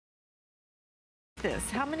this?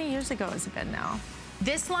 How many years ago has it been now?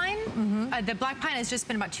 This line, the Black Pine has just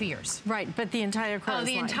been about 2 years. Right, but the entire Korres line.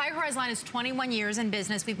 The entire Korres line is 21 years in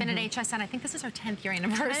business. We've been at HSN. I think this is our 10th year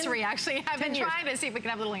anniversary, actually. I've been trying to see if we can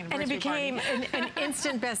have a little anniversary And it became an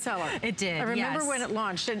instant bestseller. It did, I remember when it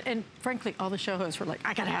launched, and frankly, all the show hosts were like,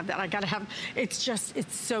 I gotta have that, I gotta have, it's just,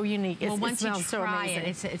 it's so unique. Well, once you try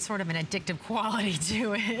it, it's sort of an addictive quality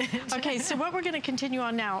to it. Okay, so what we're gonna continue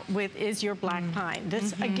on now with is your Black Pine.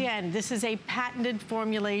 This, again, this is a patented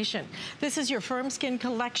formulation. This is your Firm Skin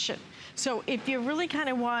Collection. So if you really kind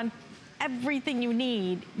of want everything you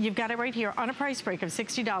need, you've got it right here on a price break of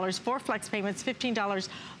 $60, 4 flex payments, $15.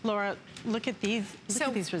 Laura, look at these, look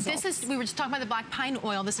at these results. This is, we were just talking about the Black Pine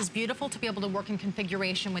oil. This is beautiful to be able to work in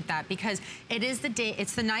configuration with that because it is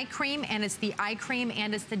it's the night cream and it's the eye cream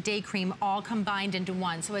and it's the day cream all combined into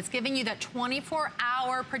one. So it's giving you that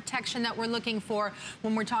 24-hour protection that we're looking for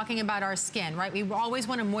when we're talking about our skin, right? We always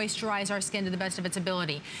want to moisturize our skin to the best of its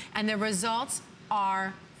ability. And the results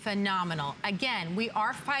are phenomenal. Again, we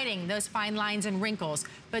are fighting those fine lines and wrinkles,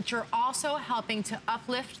 but you're also helping to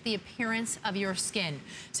uplift the appearance of your skin.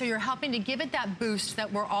 So you're helping to give it that boost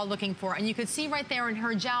that we're all looking for. And you could see right there in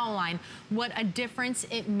her jowl line what a difference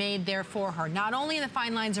it made there for her. Not only in the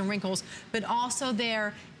fine lines and wrinkles, but also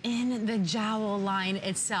there in the jowl line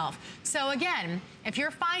itself. So again, if you're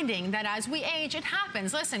finding that as we age, it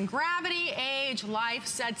happens. Listen, gravity, age, life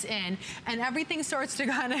sets in, and everything starts to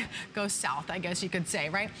kind of go south, I guess you could say,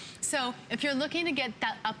 right? So if you're looking to get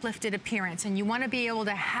that uplifted appearance and you want to be able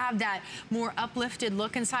to have that more uplifted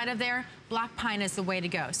look inside of there, Black Pine is the way to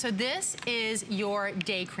go. So this is your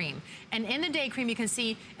day cream. And in the day cream, you can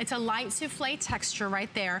see it's a light souffle texture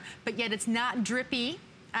right there, but yet it's not drippy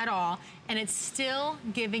at all, and it's still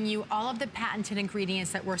giving you all of the patented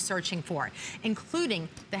ingredients that we're searching for, including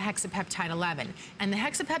the hexapeptide 11. And the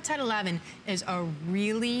hexapeptide 11 is a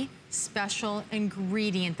really special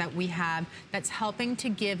ingredient that we have that's helping to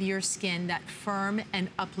give your skin that firm and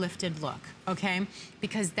uplifted look, okay?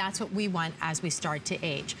 Because that's what we want as we start to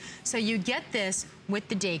age. So you get this with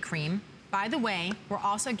the day cream. By the way, we're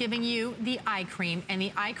also giving you the eye cream, and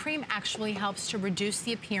the eye cream actually helps to reduce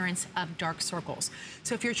the appearance of dark circles.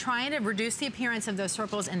 So if you're trying to reduce the appearance of those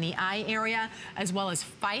circles in the eye area, as well as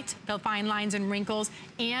fight the fine lines and wrinkles,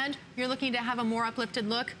 and you're looking to have a more uplifted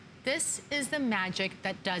look, this is the magic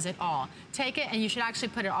that does it all. Take it, and you should actually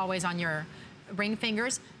put it always on your ring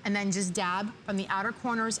fingers, and then just dab from the outer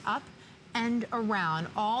corners up and around,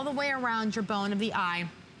 all the way around your bone of the eye.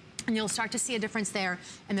 And you'll start to see a difference there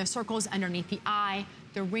in the circles underneath the eye,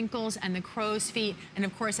 the wrinkles and the crow's feet. And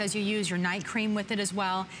of course, as you use your night cream with it as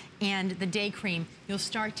well, and the day cream, you'll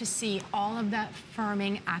start to see all of that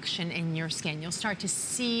firming action in your skin. You'll start to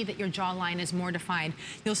see that your jawline is more defined.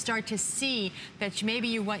 You'll start to see that maybe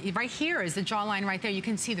you want, right here is the jawline right there. You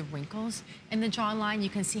can see the wrinkles in the jawline.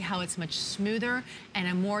 You can see how it's much smoother and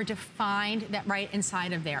a more defined that right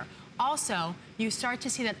inside of there. Also, you start to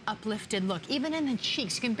see that uplifted look, even in the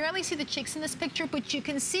cheeks. You can barely see the cheeks in this picture, but you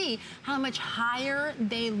can see how much higher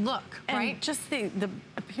they look, right? And just the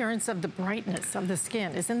appearance of the brightness of the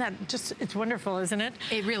skin. Isn't that just, it's wonderful, isn't it?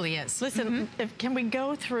 It really is. Listen, can we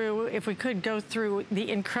go through, if we could go through the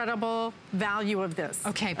incredible value of this?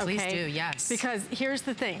 Okay, please do, yes. Because here's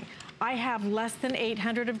the thing. I have less than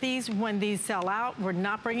 800 of these. When these sell out, we're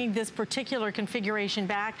not bringing this particular configuration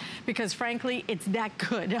back because frankly, it's that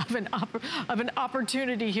good of an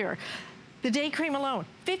opportunity here. The day cream alone,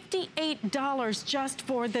 $58 just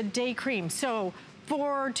for the day cream. So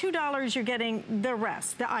for $2, you're getting the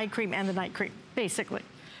rest, the eye cream and the night cream, basically.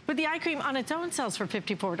 But the eye cream on its own sells for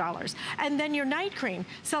 $54. And then your night cream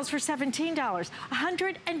sells for $17.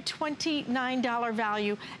 $129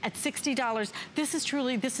 value at $60. This is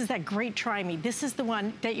truly, this is that great try me. This is the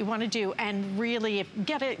one that you want to do and really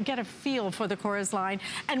get a feel for the Korres line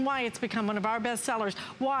and why it's become one of our best sellers,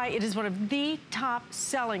 why it is one of the top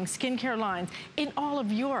selling skincare lines in all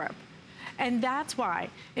of Europe. And that's why,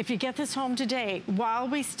 if you get this home today, while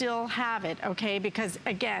we still have it, okay, because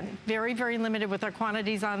again, very, very limited with our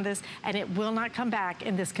quantities on this, and it will not come back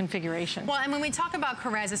in this configuration. Well, and when we talk about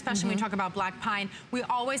Korres, especially when we talk about Black Pine, we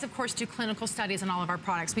always, of course, do clinical studies on all of our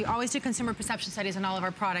products. We always do consumer perception studies on all of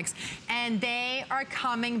our products, and they are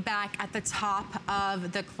coming back at the top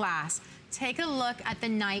of the class. Take a look at the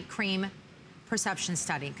night cream perception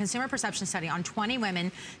study, consumer perception study on 20 women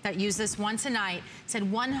that use this once a night, said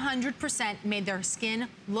 100% made their skin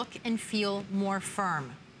look and feel more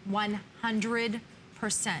firm. 100%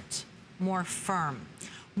 more firm.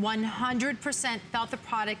 100% felt the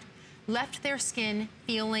product left their skin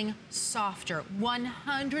feeling softer.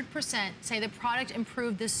 100% say the product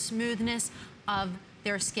improved the smoothness of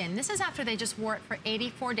their skin. This is after they just wore it for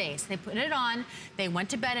 84 days. They put it on, they went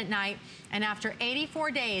to bed at night, and after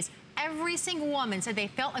 84 days, every single woman said they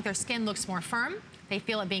felt like their skin looks more firm, they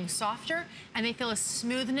feel it being softer, and they feel a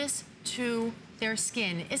smoothness to their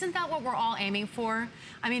skin. Isn't that what we're all aiming for?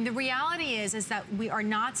 I mean, the reality is that we are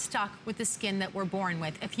not stuck with the skin that we're born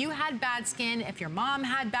with. If you had bad skin, if your mom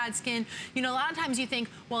had bad skin, you know, a lot of times you think,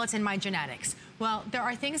 well, it's in my genetics. Well, there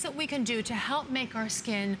are things that we can do to help make our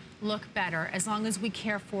skin look better as long as we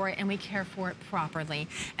care for it and we care for it properly.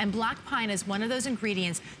 And black pine is one of those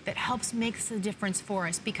ingredients that helps make the difference for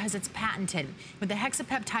us because it's patented. With the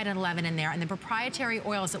hexapeptide 11 in there and the proprietary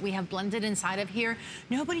oils that we have blended inside of here,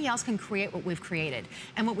 nobody else can create what we've created.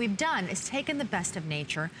 And what we've done is taken the best of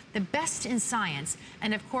nature, the best in science,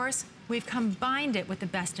 and of course, we've combined it with the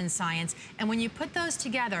best in science. And when you put those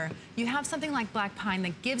together, you have something like black pine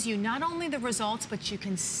that gives you not only the results, but you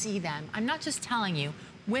can see them. I'm not just telling you.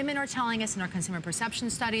 Women are telling us in our consumer perception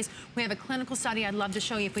studies. We have a clinical study I'd love to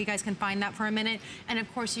show you if you guys can find that for a minute. And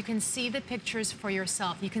of course, you can see the pictures for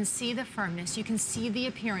yourself. You can see the firmness. You can see the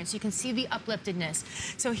appearance. You can see the upliftedness.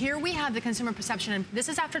 So here we have the consumer perception. And this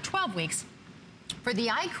is after 12 weeks. For the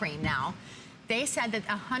eye cream now, they said that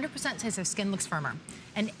 100% says their skin looks firmer.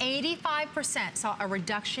 And 85% saw a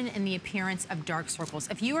reduction in the appearance of dark circles.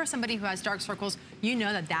 If you are somebody who has dark circles, you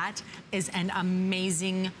know that that is an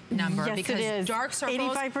amazing number. Yes, because it is. Dark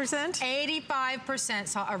circles, 85%? 85%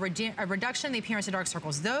 saw a reduction in the appearance of dark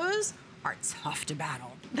circles. Those are tough to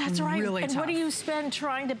battle. That's right. Really and tough. What do you spend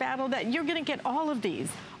trying to battle that? You're going to get all of these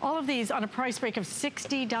on a price break of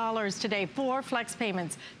 $60 today, 4 flex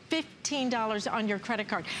payments, $15 on your credit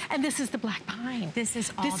card. And this is the black pine. This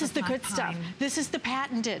is all This is the good pine. stuff. This is the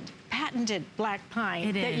patented black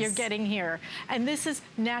pine that you're getting here. And this is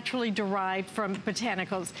naturally derived from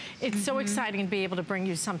botanicals. It's so exciting to be able to bring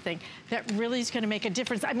you something that really is going to make a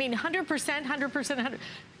difference. I mean, 100%.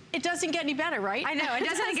 It doesn't get any better, right? I know, it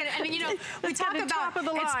doesn't get, I mean, you know, we talk about it's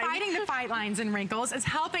line. fighting the fight lines and wrinkles. It's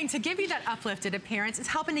helping to give you that uplifted appearance. It's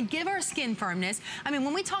helping to give our skin firmness. I mean,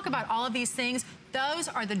 when we talk about all of these things, those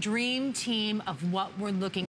are the dream team of what we're looking